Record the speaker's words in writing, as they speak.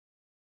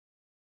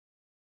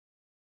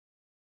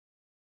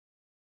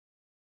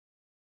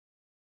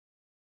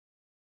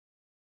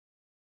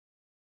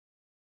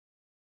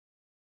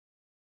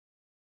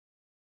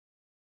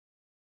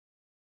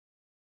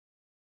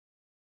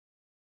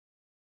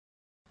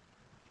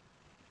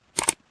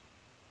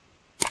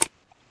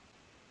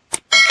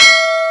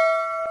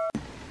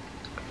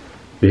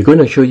We're going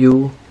to show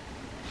you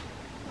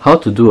how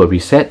to do a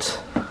reset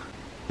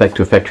back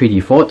to factory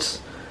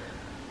defaults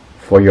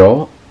for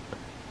your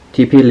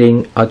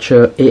TP-Link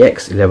Archer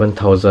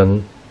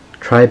AX11000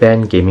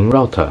 TriBand gaming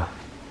router.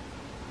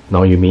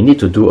 Now you may need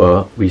to do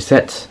a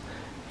reset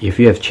if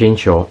you have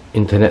changed your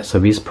internet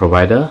service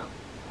provider,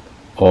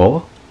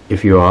 or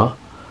if you are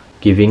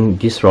giving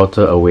this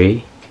router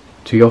away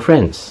to your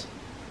friends.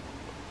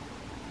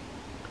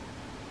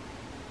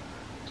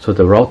 So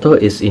the router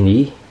is in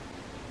the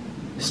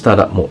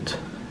startup mode.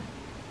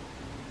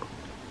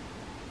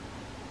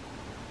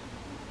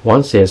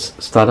 Once it's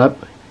startup,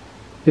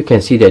 you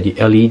can see that the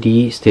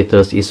LED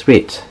status is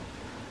red.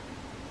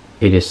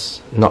 It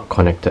is not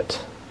connected.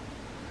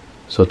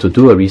 So to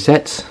do a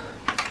reset,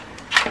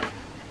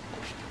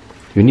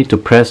 you need to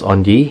press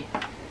on the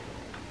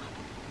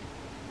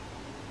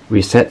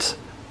reset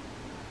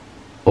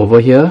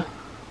over here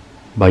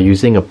by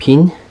using a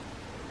pin.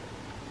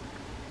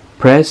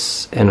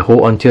 Press and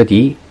hold until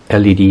the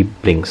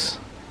LED blinks.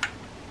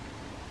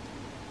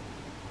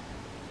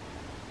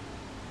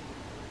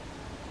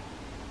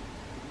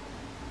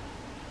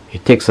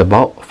 It takes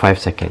about 5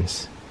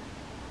 seconds.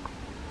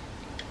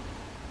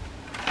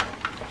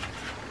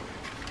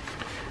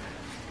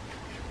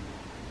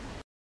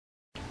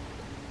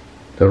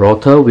 The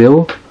router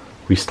will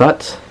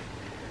restart,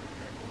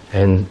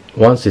 and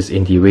once it's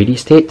in the ready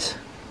state,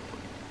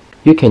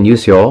 you can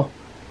use your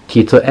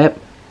Tether app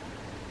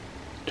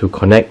to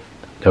connect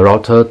the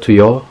router to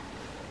your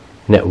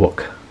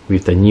network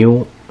with the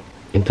new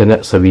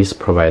internet service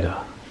provider.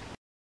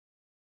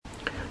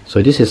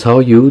 So this is how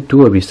you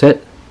do a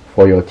reset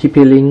for your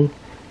TP-Link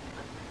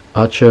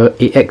Archer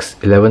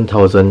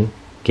AX11000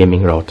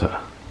 gaming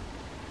router.